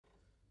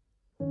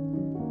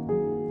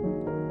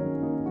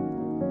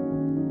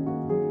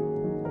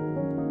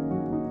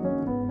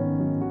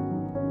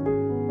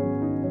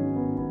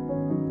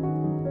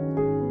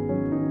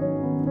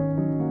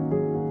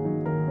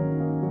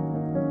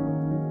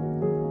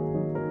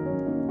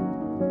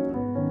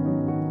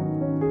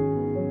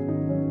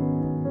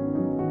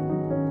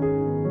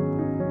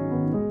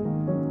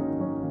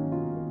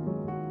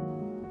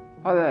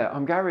Hi there,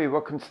 I'm Gary,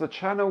 welcome to the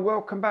channel,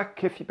 welcome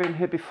back if you've been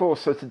here before.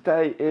 So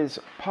today is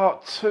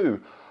part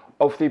 2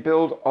 of the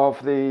build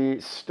of the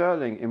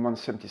Stirling in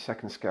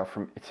 1/72 scale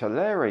from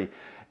Italeri.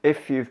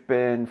 If you've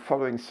been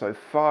following so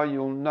far,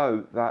 you'll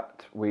know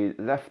that we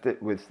left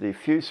it with the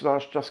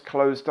fuselage just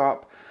closed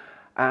up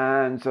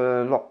and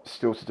a lot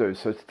still to do.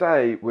 So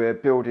today we're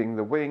building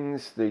the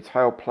wings, the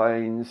tail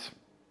planes,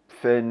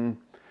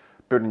 fin,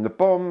 building the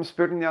bombs,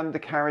 building the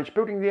undercarriage,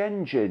 building the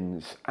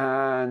engines,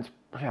 and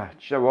yeah, do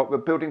you know what? We're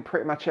building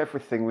pretty much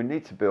everything we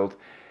need to build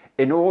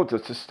in order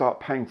to start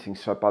painting.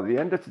 So by the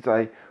end of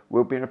today,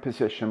 we'll be in a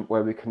position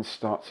where we can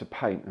start to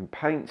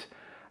paint,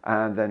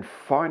 and then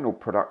final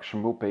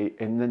production will be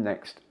in the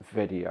next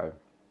video.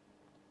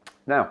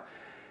 Now,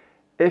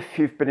 if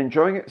you've been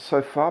enjoying it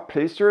so far,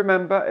 please do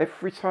remember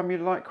every time you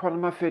like one of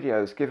my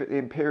videos, give it the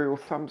imperial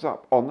thumbs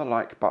up on the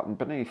like button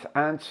beneath,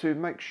 and to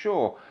make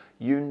sure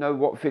you know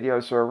what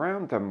videos are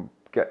around and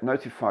get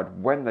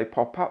notified when they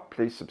pop up,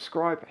 please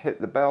subscribe, hit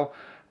the bell,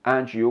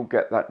 and you'll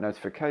get that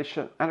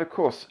notification. And of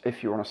course,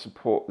 if you want to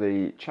support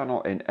the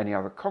channel in any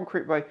other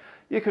concrete way,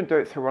 you can do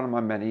it through one of my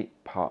many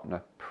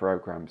partner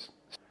programs.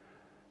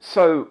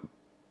 So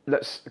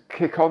let's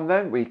kick on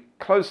then. We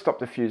closed up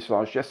the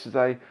fuselage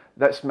yesterday.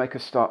 Let's make a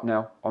start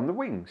now on the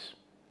wings.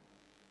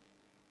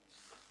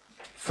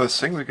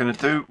 First thing we're going to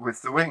do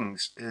with the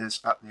wings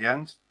is at the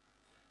end,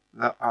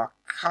 there are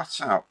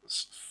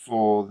cutouts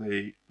for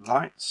the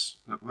lights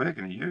that we're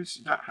going to use.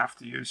 You don't have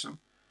to use them,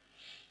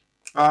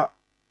 but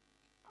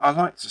I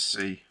like to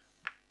see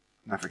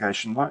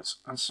navigation lights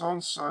and so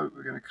on, so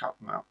we're going to cut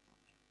them out.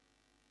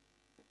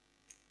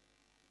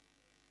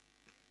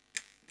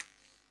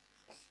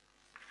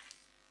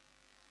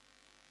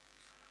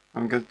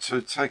 I'm going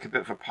to take a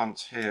bit of a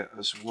punt here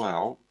as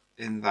well,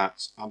 in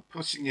that I'm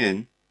putting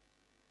in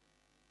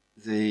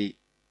the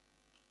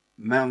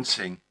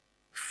mounting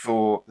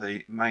for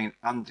the main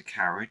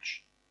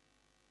undercarriage.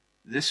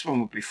 This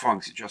one would be fine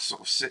because it just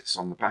sort of sits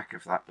on the back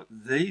of that, but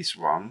these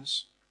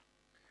ones,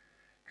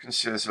 you can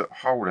see there's a little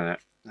hole in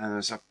it, and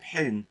there's a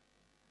pin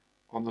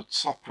on the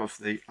top of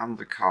the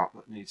undercart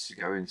that needs to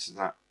go into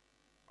that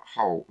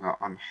hole. Now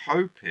I'm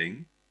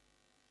hoping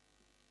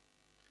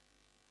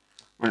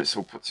when it's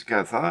all put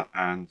together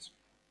and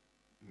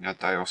a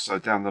day or so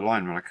down the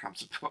line when I come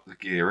to put the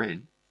gear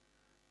in,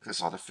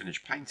 because I'd have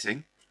finished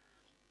painting,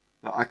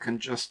 that I can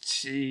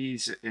just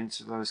tease it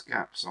into those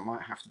gaps. I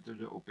might have to do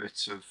a little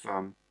bit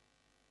of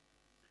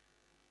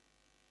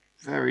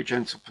very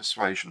gentle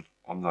persuasion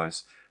on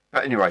those.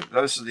 But anyway,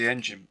 those are the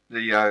engine,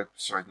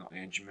 sorry, not the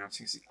engine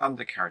mountings, the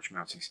undercarriage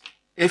mountings.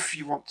 If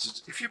you want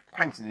to, if you're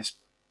painting this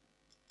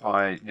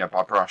by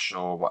by brush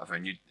or whatever,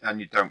 and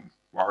you don't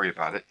worry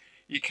about it,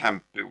 you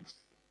can build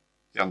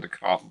the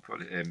undercart and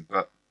put it in,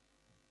 but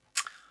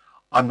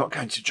I'm not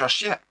going to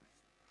just yet.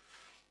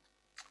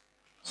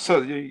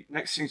 So the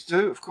next thing to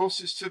do, of course,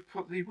 is to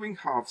put the wing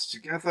halves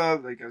together.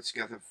 They go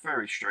together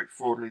very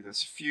straightforwardly.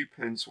 There's a few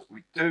pins. What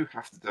we do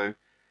have to do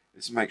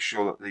is make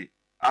sure that the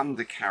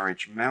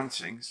undercarriage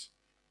mountings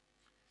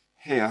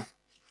here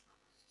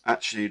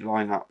actually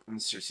line up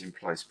and sit in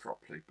place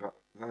properly, but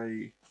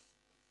they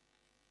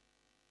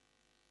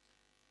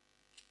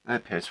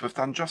appear to have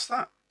done just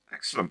that.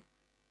 Excellent.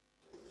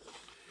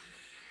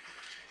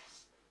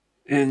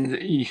 In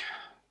the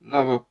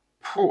lower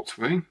port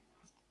wing,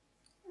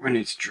 we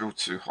need to drill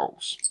 2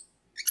 holes.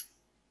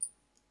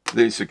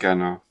 These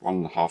again are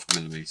 1.5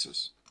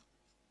 millimeters.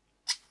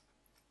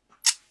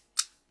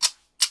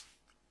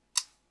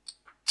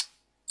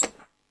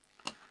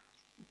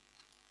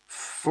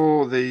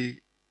 For the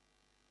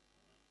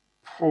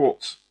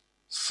port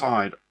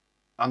side,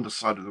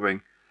 underside of the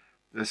wing,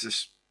 there's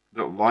this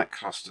little light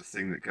cluster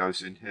thing that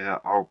goes in here.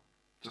 I'll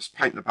just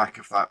paint the back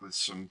of that with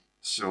some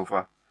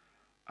silver,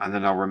 and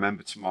then I'll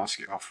remember to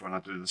mask it off when I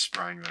do the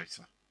spraying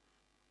later.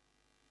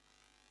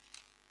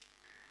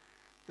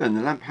 Then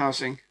the lamp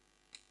housing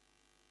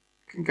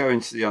can go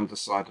into the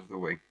underside of the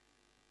wing.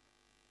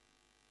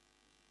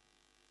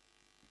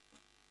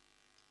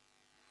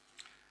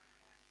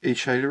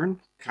 Each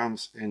aileron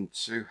comes in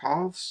 2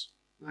 halves.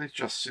 They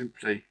just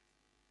simply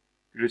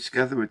glue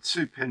together with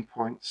 2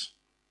 pinpoints,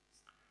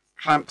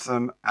 clamp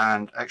them,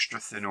 and extra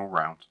thin all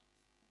round.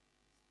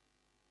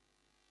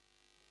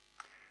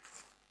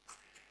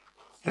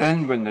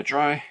 Then when they're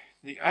dry,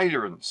 the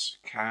ailerons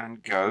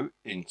can go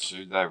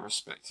into their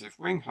respective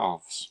wing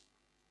halves.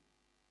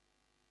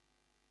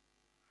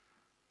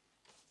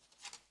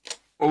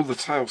 All the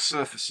tail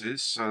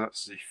surfaces, so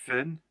that's the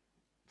fin,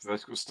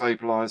 vertical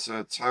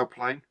stabilizer, tail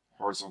plane,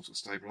 horizontal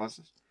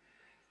stabilizers,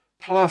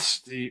 plus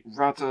the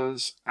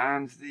rudders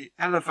and the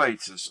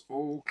elevators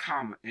all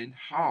come in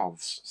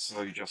halves.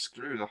 So you just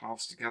glue the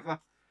halves together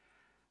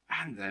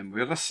and then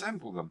we'll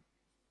assemble them.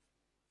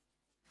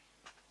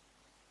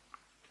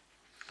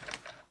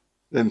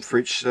 Then for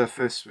each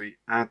surface we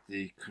add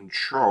the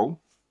control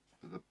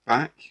for the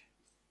back,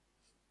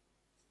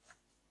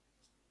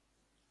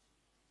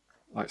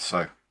 like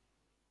so.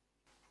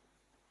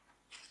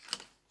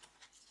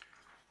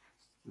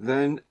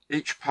 Then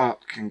each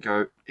part can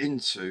go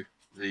into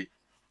the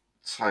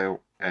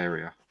tail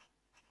area.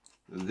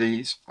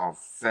 These are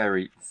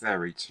very,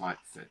 very tight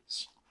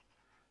fits.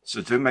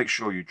 So do make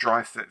sure you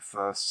dry fit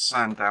first,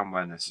 sand down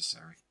where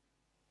necessary.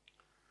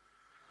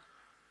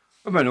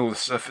 And when all the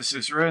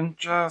surfaces are in,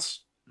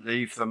 just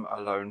leave them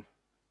alone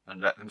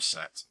and let them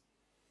set.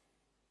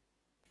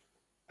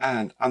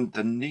 And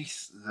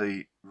underneath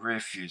the rear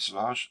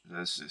fuselage,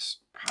 there's this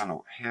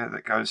panel here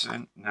that goes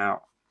in.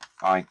 Now,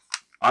 I'm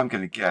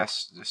going to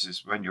guess this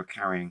is when you're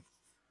carrying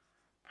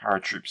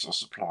paratroops or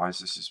supplies,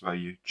 this is where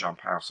you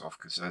jump out of,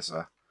 because there's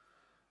a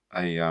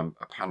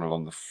panel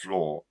on the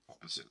floor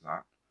opposite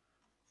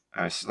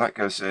that. So that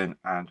goes in,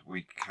 and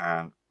we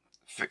can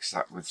fix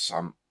that with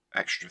some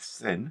extra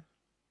thin.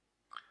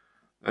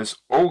 There's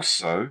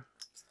also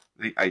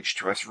the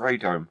H2S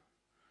radome.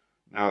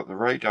 Now the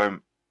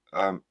radome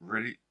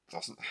really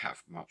doesn't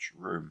have much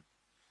room.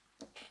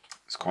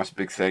 It's quite a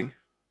big thing.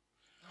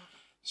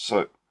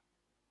 So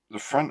the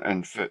front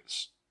end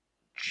fits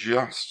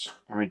just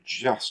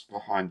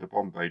behind the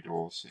bomb bay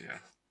doors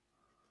here.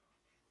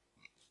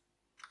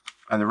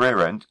 And the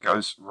rear end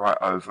goes right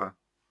over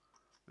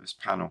this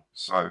panel.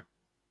 So,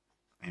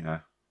 you know,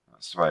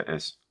 that's the way it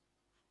is,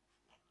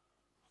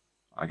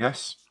 I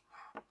guess.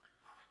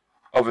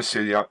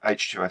 Obviously the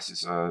H2S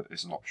is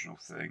an optional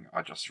thing.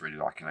 I just really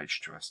like an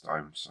H2S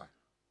dome, so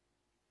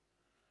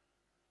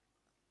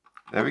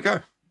there we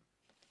go.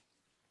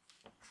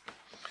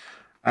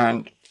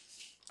 And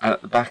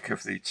at the back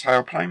of the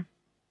tailplane,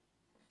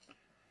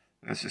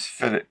 there's this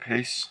fillet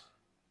piece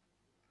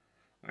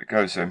that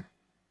goes in.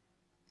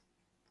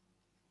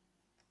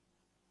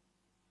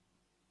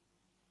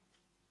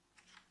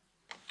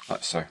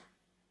 Like so.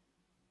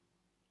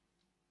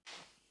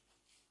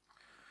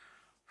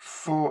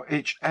 For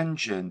each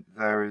engine,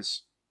 there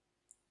is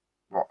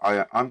what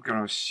I'm going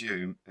to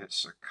assume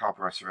it's a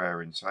carburetor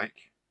air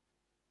intake.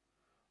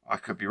 I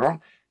could be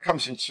wrong. It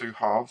comes in two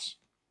halves.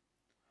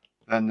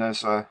 Then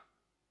there's a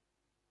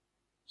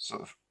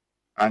sort of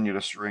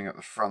annulus ring at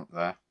the front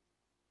there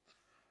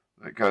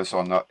that goes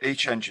on. Now,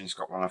 each engine's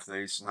got one of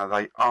these. Now,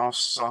 they are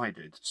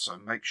sided, so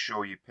make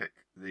sure you pick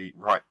the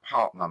right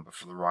part number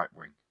for the right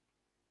wing.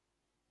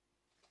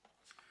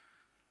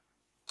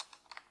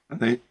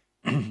 And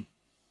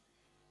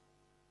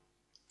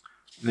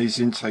these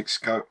intakes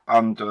go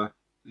under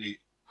the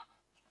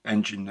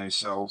engine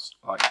nacelles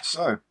like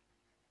so.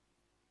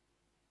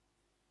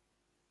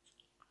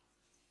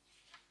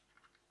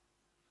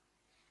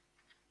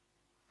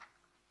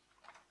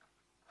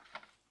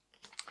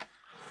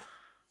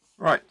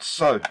 Right,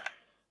 so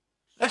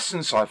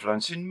lessons I've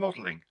learnt in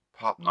modelling,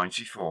 part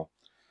 94.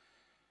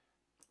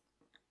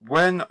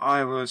 When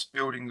I was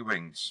building the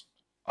wings,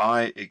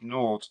 I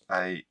ignored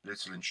a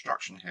little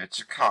instruction here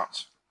to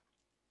cut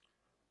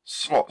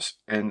slots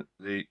in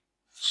the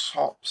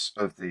tops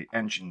of the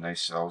engine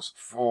nacelles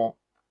for,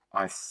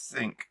 I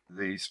think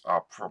these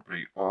are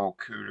probably oil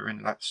cooler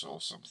inlets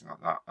or something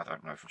like that. I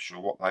don't know for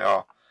sure what they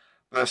are,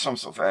 but there's some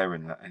sort of air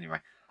inlet anyway.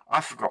 I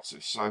forgot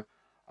this, so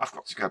I've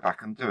got to go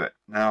back and do it.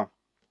 Now,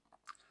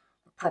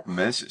 the problem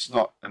is it's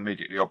not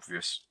immediately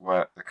obvious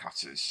where the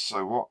cut is.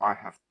 So what I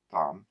have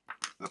done,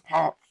 the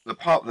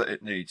part that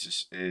it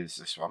needs is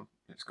this one.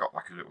 It's got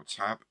like a little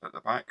tab at the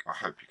back. I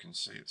hope you can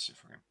see it. See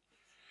if I can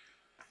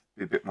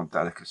be a bit more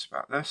delicate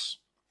about this.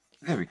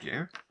 There we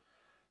go.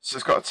 So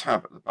it's got a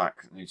tab at the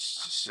back that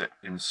needs to sit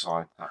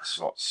inside that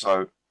slot.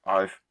 So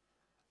I've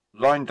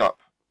lined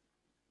up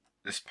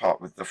this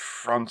part with the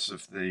front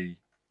of the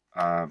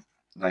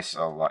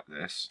nacelle like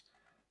this,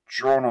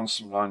 drawn on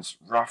some lines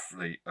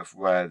roughly of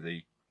where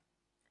the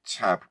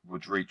tab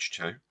would reach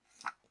to.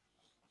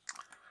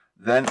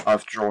 Then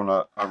I've drawn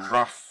a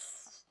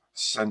rough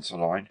centre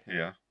line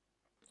here.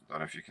 I don't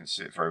know if you can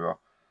see it very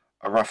well.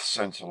 A rough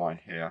centre line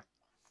here.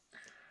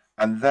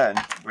 And then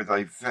with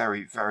a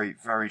very, very,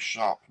 very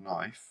sharp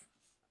knife,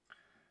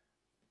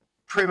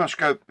 pretty much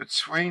go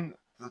between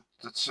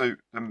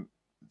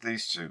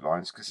these two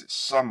lines, because it's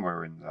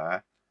somewhere in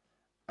there,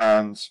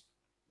 and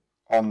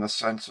on the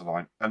centre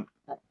line. And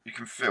you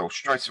can feel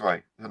straight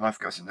away the knife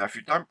goes in there. If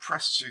you don't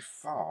press too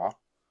far,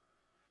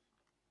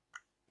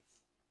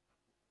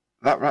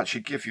 that will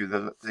actually give you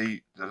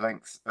the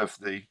length of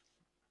the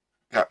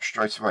gap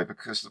straight away,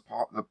 because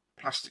the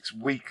plastic's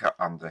weaker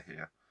under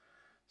here.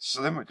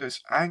 So then what we do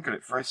is angle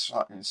it very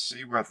slightly and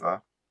see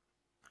whether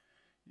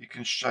you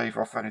can shave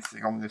off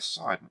anything on this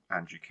side,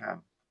 and you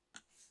can.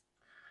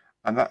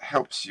 And that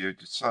helps you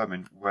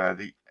determine where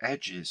the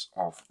edges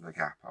of the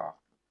gap are.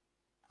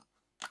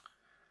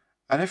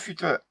 And if you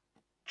do it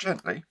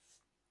gently,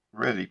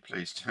 really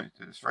please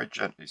do this very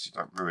gently so you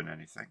don't ruin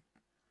anything,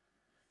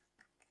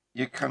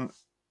 you can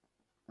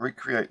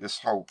recreate this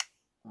hole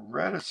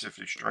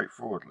relatively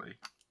straightforwardly.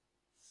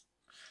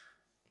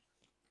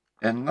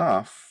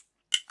 enough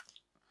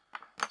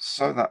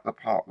so that the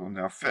part will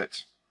now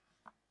fit.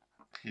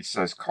 He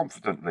says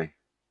confidently.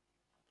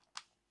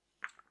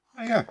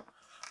 There you go.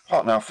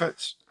 Part now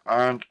fits,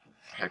 and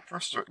hey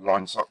presto, it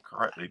lines up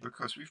correctly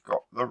because we've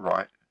got the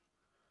right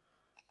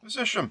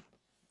position.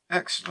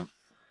 Excellent.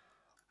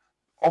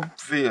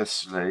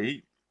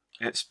 Obviously,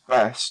 it's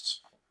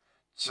best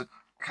to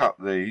cut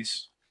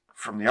these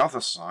from the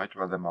other side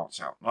where they're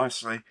marked out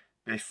nicely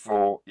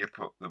before you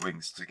put the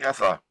wings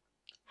together.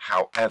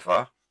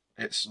 However,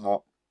 it's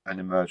not an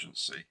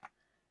emergency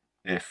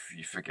if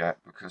you forget,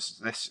 because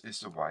this is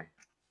the way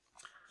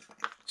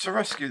to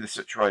rescue the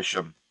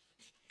situation.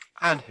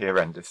 And here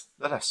endeth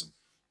the lesson.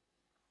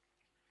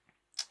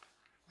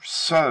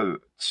 So,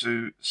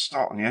 to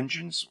start on the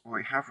engines,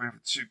 we have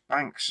 2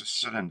 banks of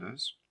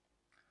cylinders.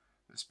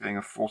 This being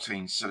a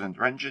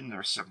 14-cylinder engine,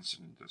 there are 7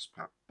 cylinders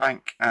per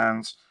bank,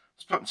 and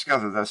to put them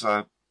together, there's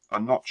a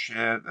notch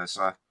here, there's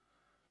a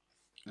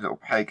little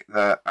peg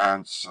there,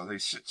 and so they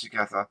sit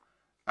together,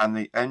 and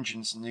the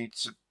engines need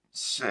to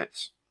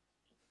sit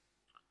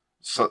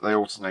so that they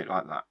alternate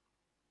like that.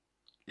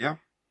 Yeah?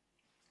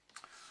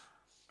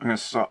 I'm going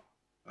to start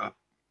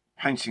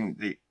painting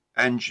the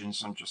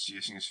engines. I'm just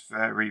using this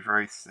very,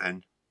 very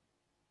thin.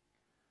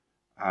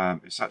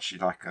 It's actually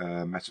like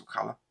a metal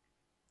colour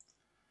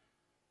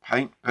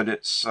paint, but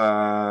it's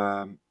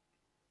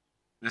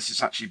this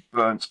is actually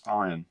burnt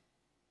iron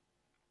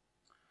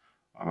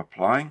I'm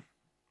applying.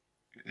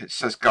 It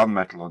says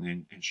gunmetal on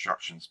the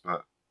instructions,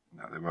 but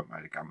no, they weren't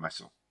made of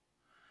gunmetal.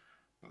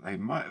 But they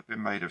might have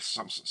been made of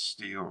some sort of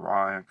steel or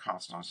iron,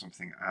 cast iron,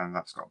 something, and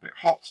that's got a bit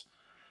hot.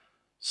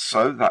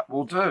 So that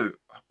will do.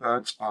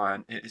 Burnt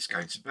iron it is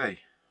going to be.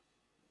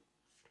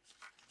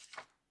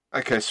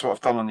 Okay, so what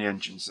I've done on the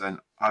engines then,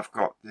 I've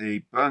got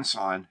the burnt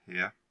iron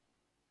here.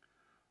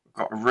 I've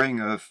got a ring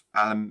of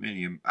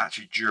aluminium,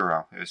 actually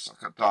dural, it's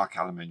like a dark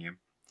aluminium.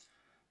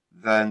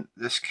 Then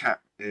this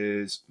cap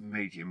is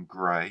medium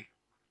grey.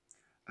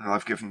 And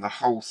I've given the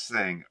whole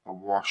thing a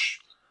wash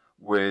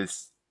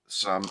with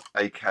some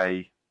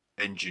AK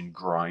engine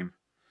grime.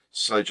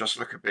 So they just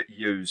look a bit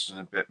used and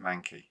a bit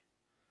manky.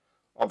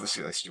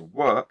 Obviously they still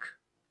work,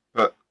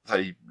 but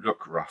they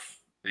look rough,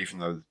 even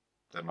though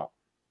they're not.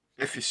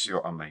 If you see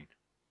what I mean.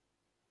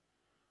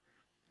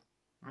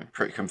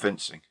 Pretty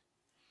convincing.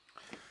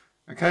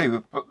 Okay,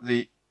 we'll put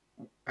the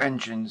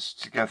engines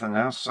together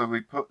now. So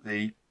we put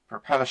the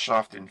propeller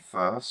shaft in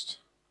first.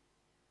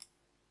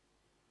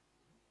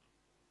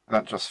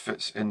 That just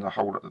fits in the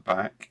hole at the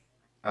back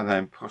and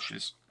then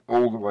pushes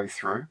all the way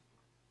through,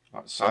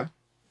 like so.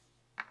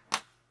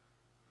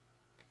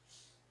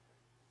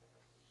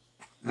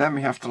 Then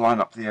we have to line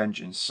up the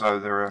engines. So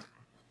there are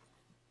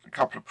a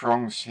couple of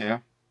prongs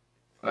here.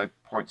 They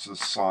point to the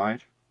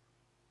side.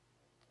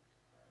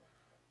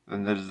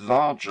 Then the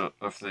larger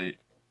of the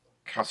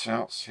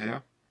cutouts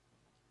here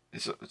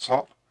is at the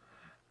top.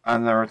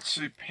 And there are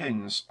 2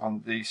 pins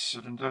on these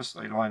cylinders.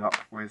 They line up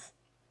with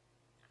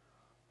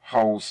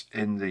holes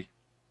in the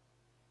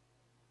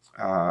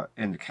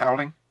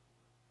cowling,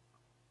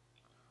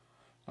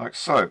 like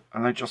so,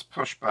 and they just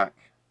push back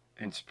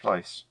into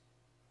place.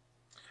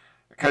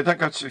 Okay, don't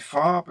go too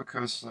far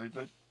because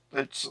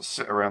they sort of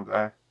sit around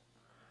there.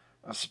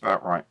 That's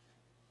about right.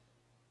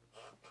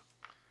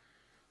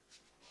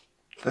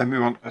 Then we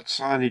want a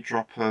tiny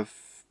drop of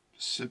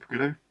super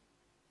glue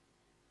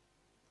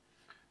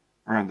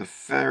around the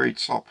very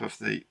top of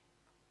the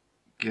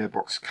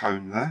gearbox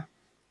cone there.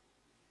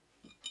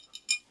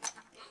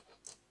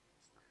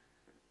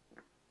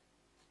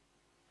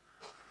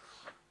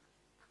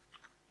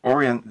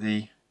 Orient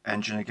the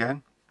engine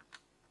again,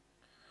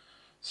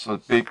 so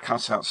the big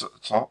cutouts at the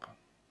top.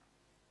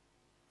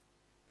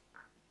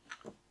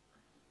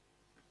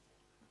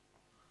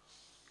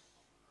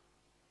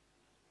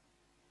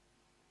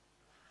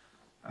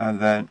 And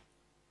then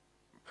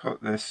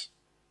put this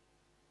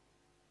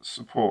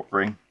support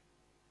ring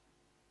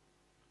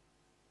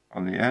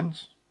on the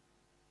end.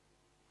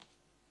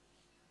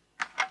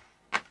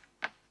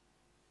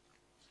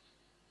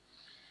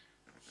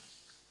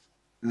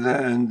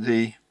 Then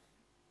the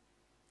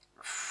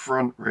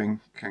front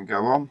ring can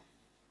go on,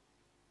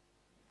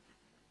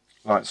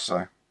 like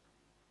so.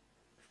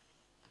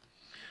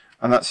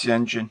 And that's the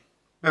engine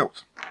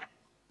built.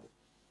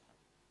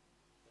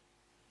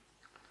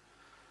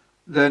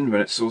 Then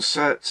when it's all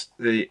set,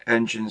 the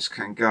engines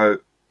can go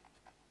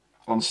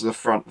onto the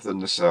front of the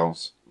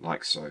nacelles,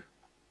 like so.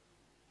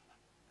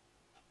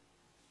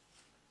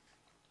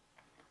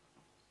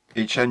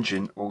 Each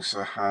engine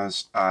also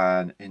has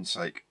an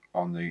intake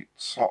on the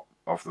top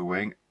of the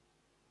wing.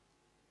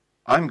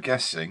 I'm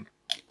guessing,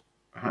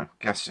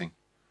 guessing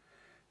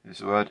is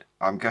the word,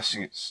 I'm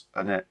guessing it's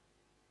an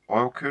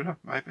oil cooler,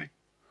 maybe?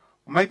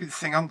 Or maybe the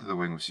thing under the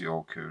wing was the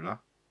oil cooler.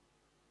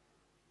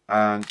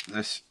 And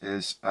this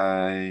is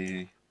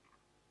a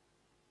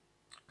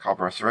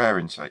carburetor air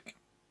intake.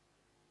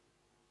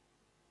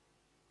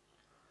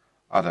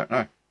 I don't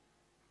know.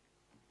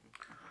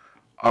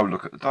 I'll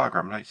look at the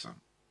diagram later.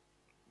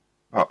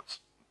 But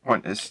the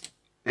point is,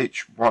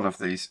 each one of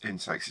these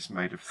intakes is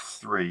made of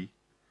 3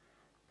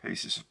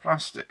 pieces of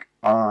plastic.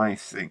 I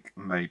think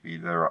maybe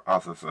there are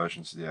other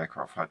versions of the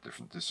aircraft had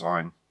different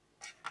design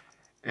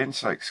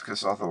intakes,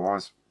 because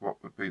otherwise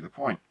what would be the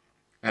point?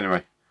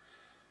 Anyway,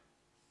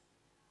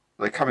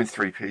 they come in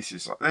 3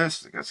 pieces like this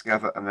that go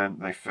together, and then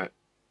they fit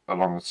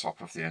along the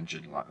top of the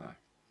engine like that.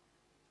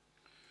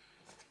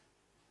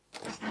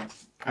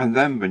 And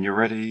then when you're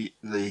ready,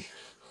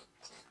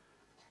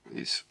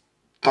 these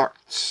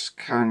ducts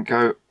can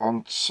go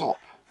on top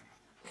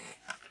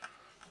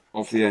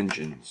of the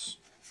engines.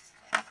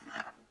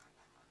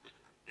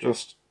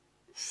 Just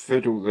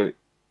fiddle the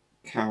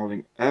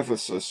cowling ever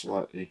so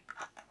slightly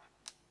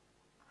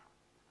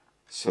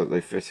so that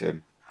they fit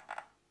in.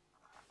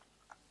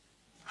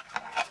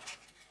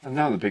 And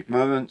now the big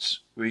moment,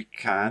 we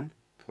can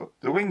put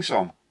the wings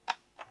on.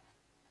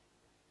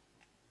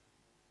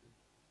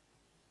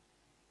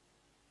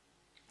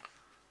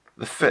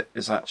 The fit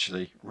is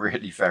actually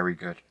really very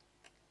good.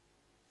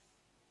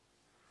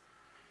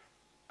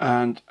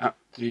 And at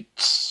the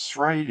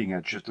trailing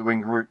edge of the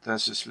wing root,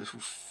 there's this little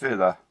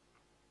filler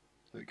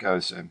that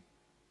goes in.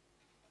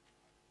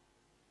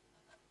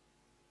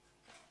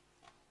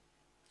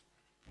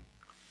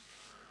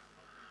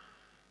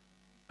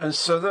 And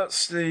so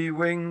that's the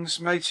wings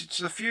mated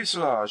to the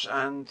fuselage,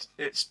 and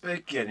it's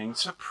beginning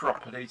to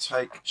properly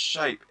take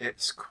shape.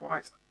 It's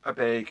quite a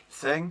big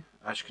thing,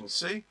 as you can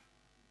see.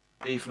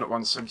 Even at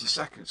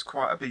 1/72, it's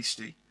quite a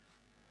beastie.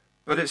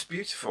 But it's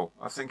beautiful.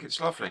 I think it's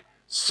lovely.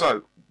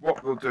 So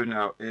what we'll do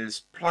now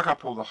is plug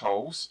up all the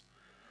holes,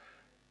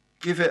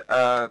 give it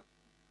a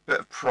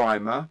bit of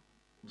primer,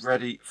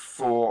 ready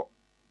for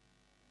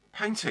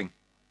painting.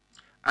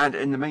 And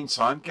in the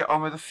meantime, get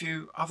on with a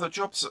few other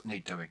jobs that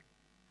need doing.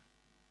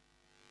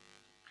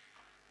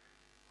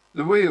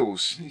 The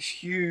wheels, these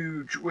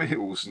huge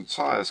wheels and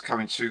tyres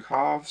come in 2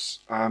 halves.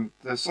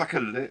 There's like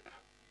a lip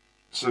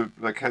to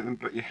locate them,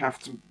 but you have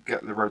to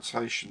get the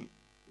rotation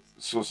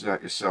sorted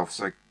out yourself.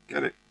 So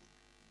get it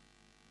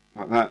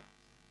like that.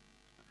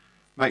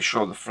 Make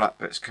sure the flat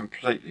bit's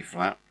completely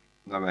flat,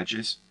 no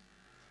edges.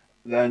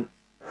 Then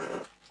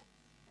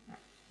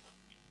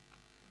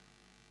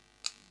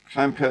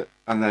clamp it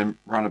and then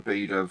run a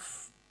bead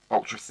of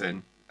ultra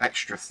thin,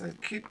 extra thin,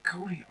 keep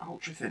calling it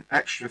ultra thin,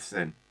 extra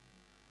thin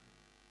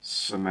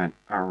cement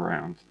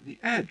around the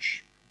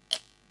edge.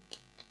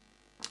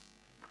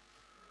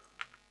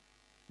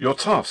 Your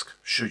task,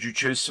 should you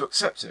choose to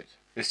accept it,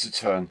 is to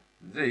turn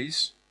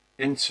these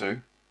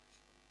into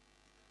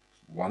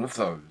one of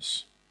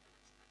those.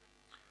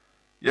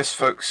 Yes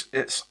folks,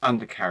 it's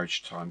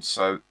undercarriage time,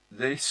 so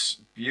this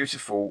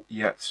beautiful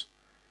yet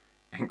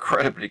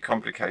incredibly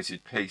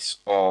complicated piece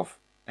of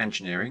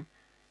engineering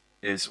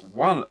is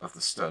one of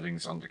the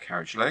Stirling's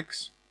undercarriage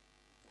legs.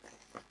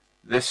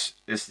 This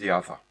is the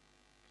other,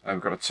 and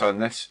we've got to turn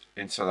this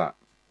into that.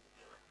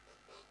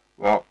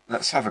 Well,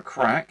 let's have a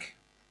crack.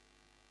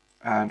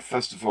 And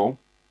first of all,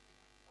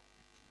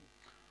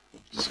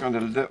 just going to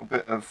a little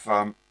bit of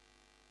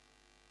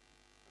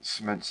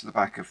cement to the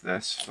back of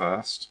this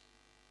first,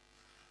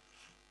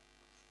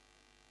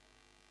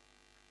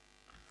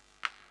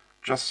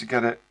 just to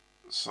get it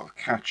sort of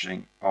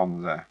catching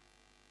on there.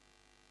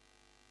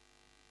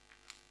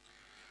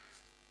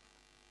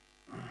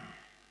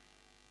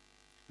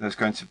 There's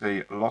going to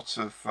be a lot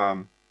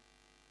of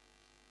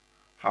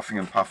huffing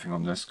and puffing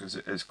on this because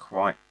it is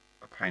quite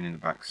a pain in the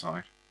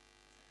backside.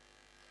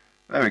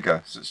 There we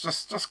go. So it's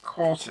just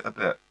caught it a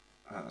bit.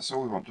 That's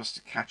all we want, just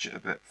to catch it a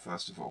bit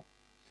first of all.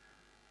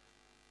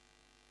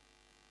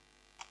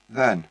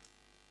 Then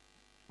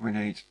we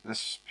need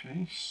this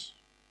piece.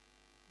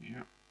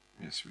 Yeah,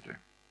 yes we do.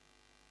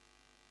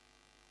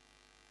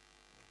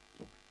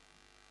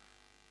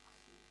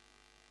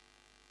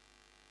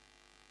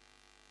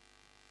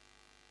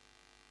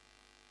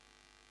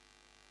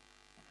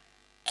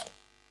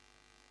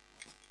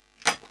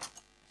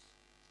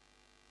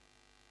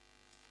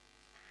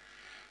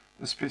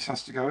 This piece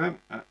has to go in.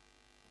 It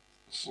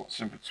slots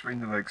in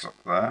between the legs up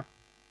there.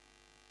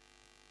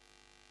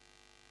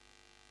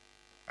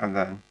 And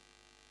then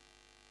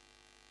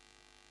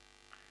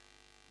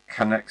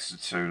connects the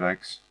 2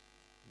 legs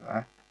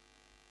there.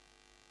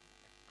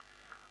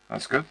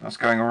 That's good, that's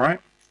going alright.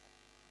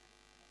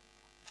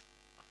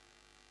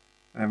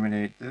 Then we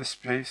need this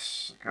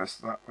piece that goes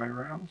that way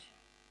around.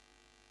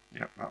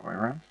 Yep, that way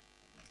around.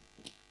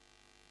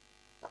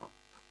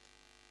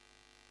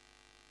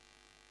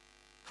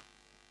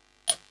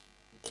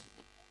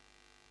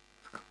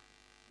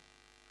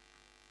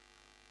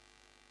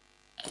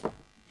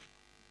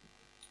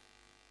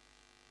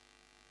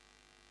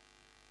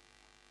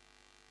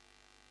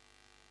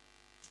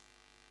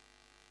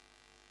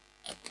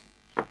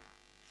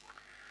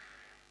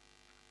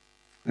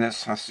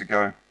 This has to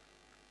go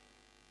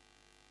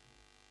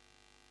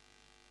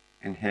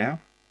in here.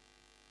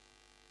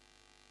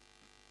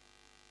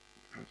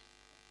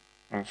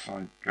 One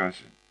side goes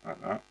in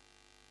like that.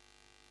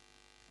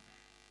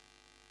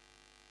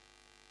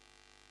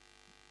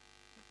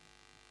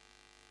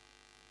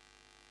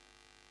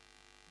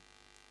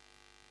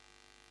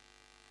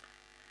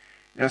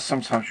 Yes,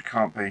 sometimes you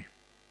can't be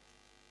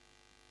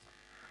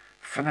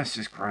finesse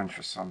is grand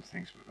for some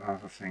things, but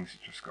other things you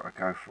just got to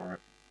go for it.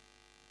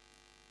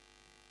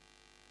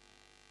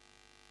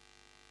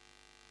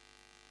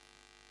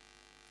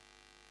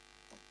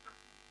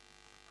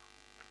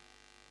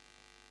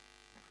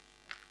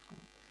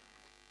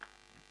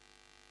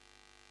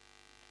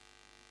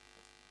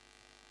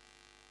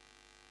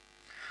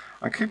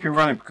 I'm keeping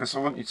running because I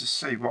want you to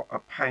see what a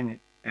pain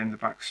in the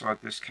backside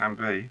this can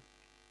be.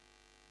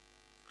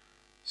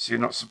 So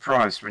you're not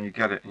surprised when you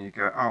get it and you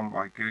go, oh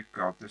my good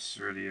God, this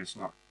really is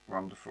not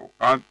wonderful.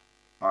 I'm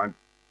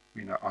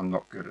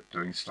not good at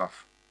doing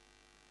stuff.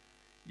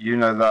 You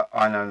know that,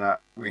 I know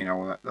that, we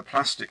know all that. The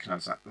plastic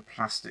knows that. The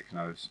plastic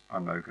knows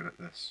I'm no good at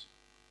this.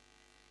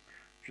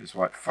 Which is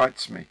why it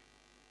fights me.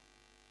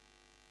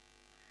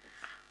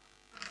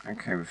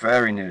 Okay, we're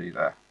very nearly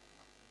there.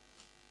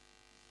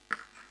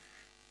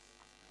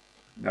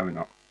 No, we're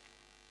not.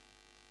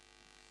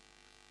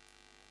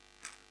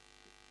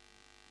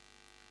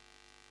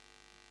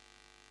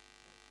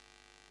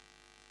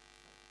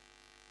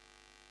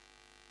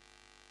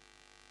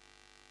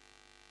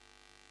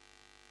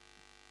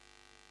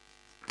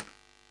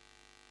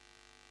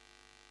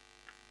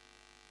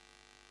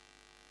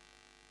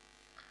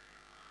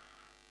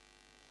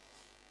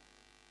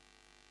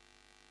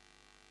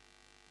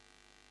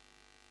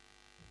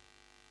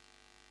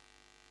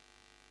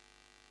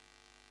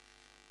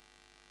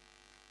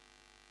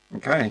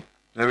 Okay,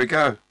 there we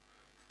go.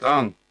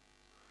 Done.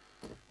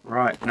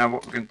 Right, now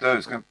what we're going to do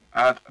is going to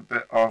add a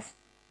bit of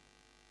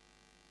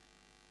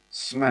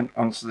cement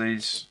onto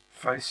these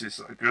faces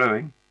that are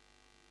gluing.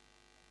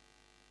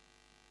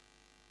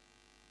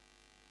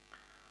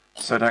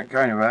 So don't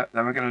go anywhere.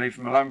 Then we're going to leave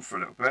them alone for a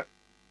little bit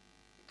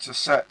to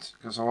set,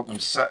 because I want them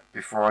set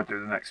before I do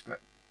the next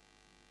bit.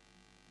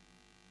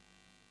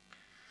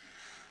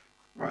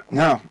 Right,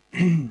 now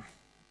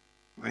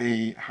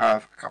we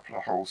have a couple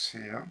of holes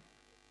here.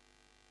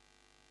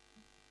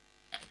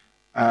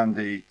 And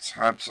the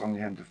tabs on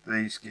the end of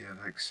these gear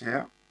legs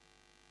here.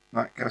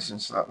 That goes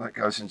into that, that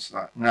goes into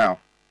that. Now,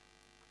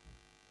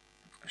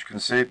 as you can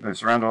see, it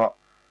moves around a lot.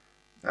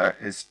 There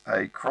is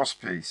a cross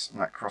piece, and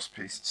that cross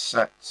piece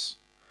sets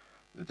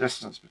the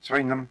distance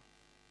between them.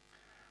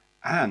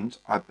 And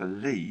I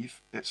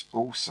believe it's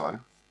also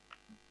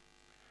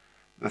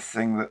the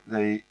thing that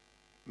the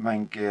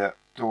main gear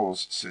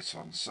doors sit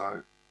on.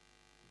 So,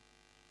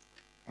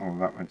 oh,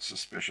 that went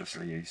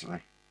suspiciously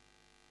easily.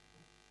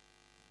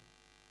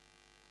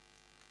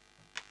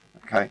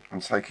 Okay,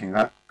 I'm taking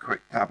that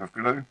quick dab of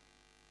glue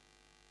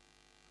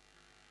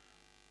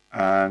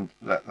and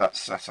let that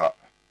set up.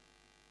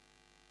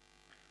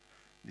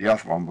 The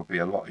other one will be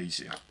a lot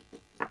easier.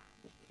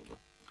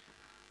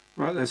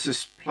 Right, there's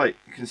this plate.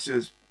 You can see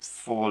there's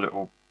 4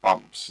 little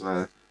bumps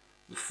there.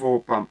 The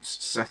 4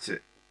 bumps set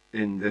it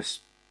in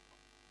this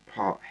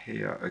part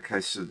here. Okay,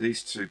 so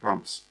these 2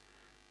 bumps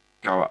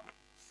go up.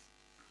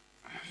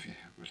 It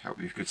would help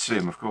you if you could see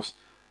them, of course.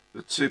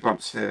 The 2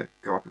 bumps here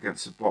go up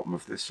against the bottom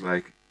of this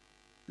leg.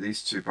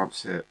 These 2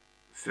 bumps here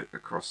fit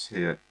across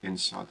here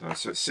inside those.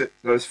 So it's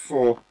those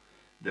 4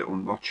 little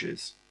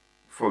notches,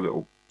 4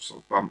 little sort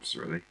of bumps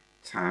really,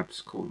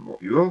 tabs, call them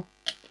what you will,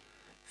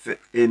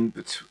 fit in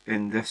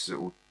this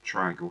little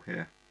triangle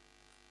here.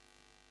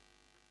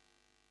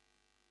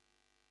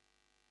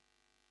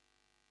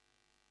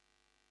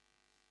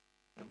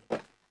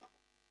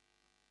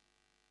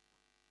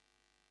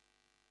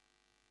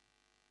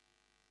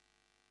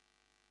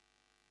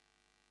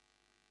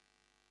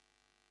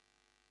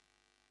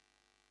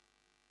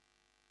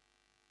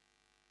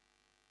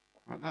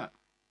 Like that.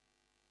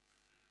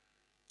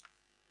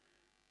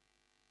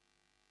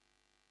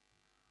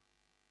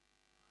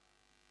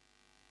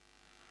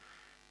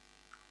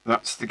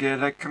 That's the gear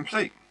leg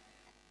complete.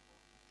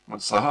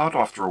 Wasn't so hard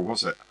after all,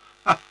 was it?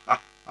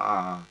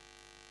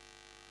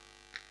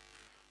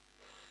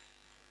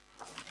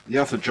 The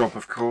other job,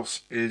 of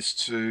course, is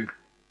to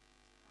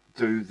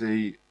do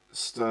the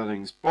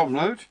Stirling's bomb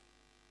load.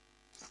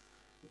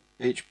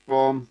 Each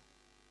bomb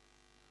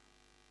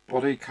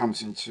body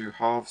comes in 2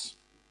 halves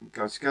and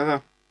go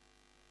together,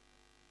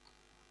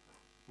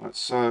 like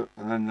so,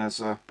 and then there's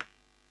a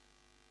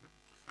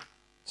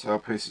tail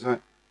piece of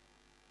it.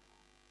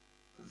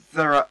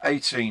 There are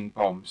 18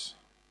 bombs.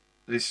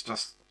 This is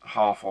just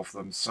half of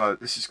them, so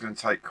this is going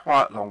to take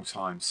quite a long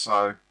time.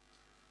 So,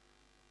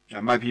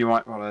 yeah, maybe you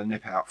might want to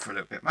nip out for a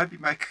little bit. Maybe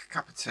make a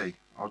cup of tea.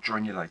 I'll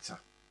join you later.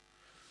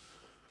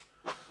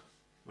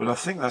 Well, I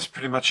think that's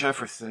pretty much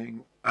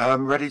everything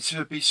ready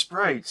to be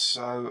sprayed.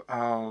 So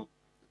I'll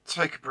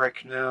take a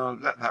break now,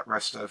 let that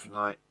rest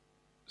overnight.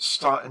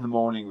 Start in the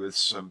morning with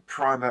some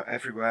primer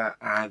everywhere,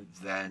 and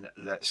then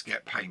let's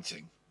get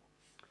painting.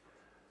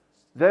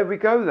 There we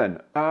go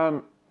then.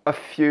 A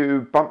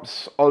few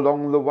bumps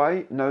along the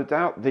way, no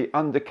doubt. The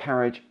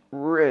undercarriage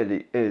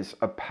really is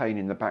a pain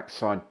in the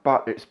backside,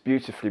 but it's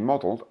beautifully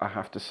modelled, I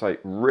have to say,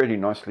 really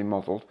nicely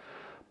modelled,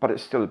 but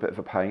it's still a bit of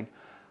a pain.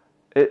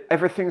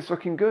 Everything's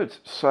looking good,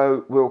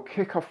 so we'll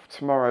kick off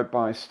tomorrow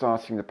by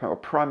starting the paint, or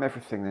prime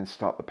everything, then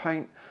start the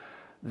paint.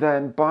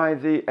 then by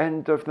the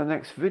end of the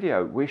next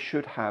video we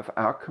should have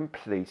our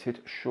completed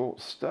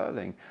short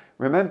Stirling.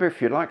 Remember,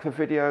 if you like the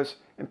videos,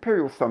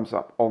 imperial thumbs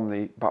up on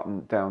the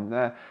button down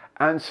there,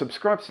 and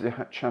subscribe to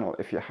the channel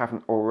if you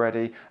haven't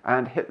already,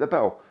 and hit the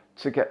bell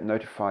to get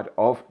notified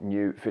of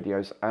new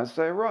videos as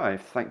they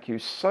arrive. Thank you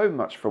so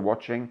much for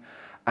watching,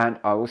 and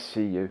I will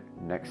see you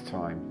next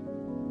time.